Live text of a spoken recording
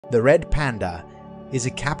The red panda is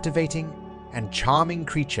a captivating and charming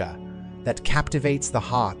creature that captivates the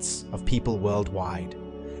hearts of people worldwide.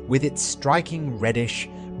 With its striking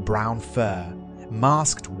reddish-brown fur,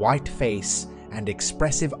 masked white face, and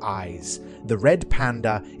expressive eyes, the red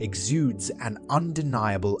panda exudes an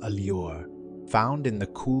undeniable allure. Found in the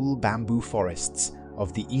cool bamboo forests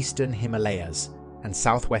of the eastern Himalayas and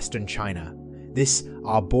southwestern China, this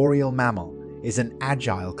arboreal mammal is an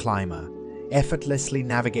agile climber, effortlessly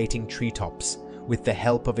navigating treetops with the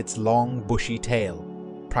help of its long, bushy tail.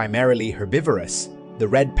 Primarily herbivorous, the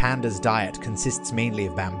red panda's diet consists mainly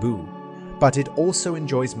of bamboo, but it also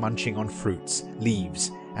enjoys munching on fruits,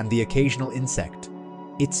 leaves, and the occasional insect.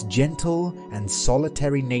 Its gentle and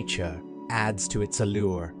solitary nature adds to its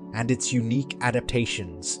allure, and its unique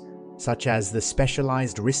adaptations, such as the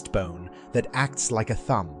specialized wrist bone that acts like a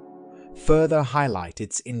thumb, further highlight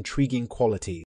its intriguing qualities.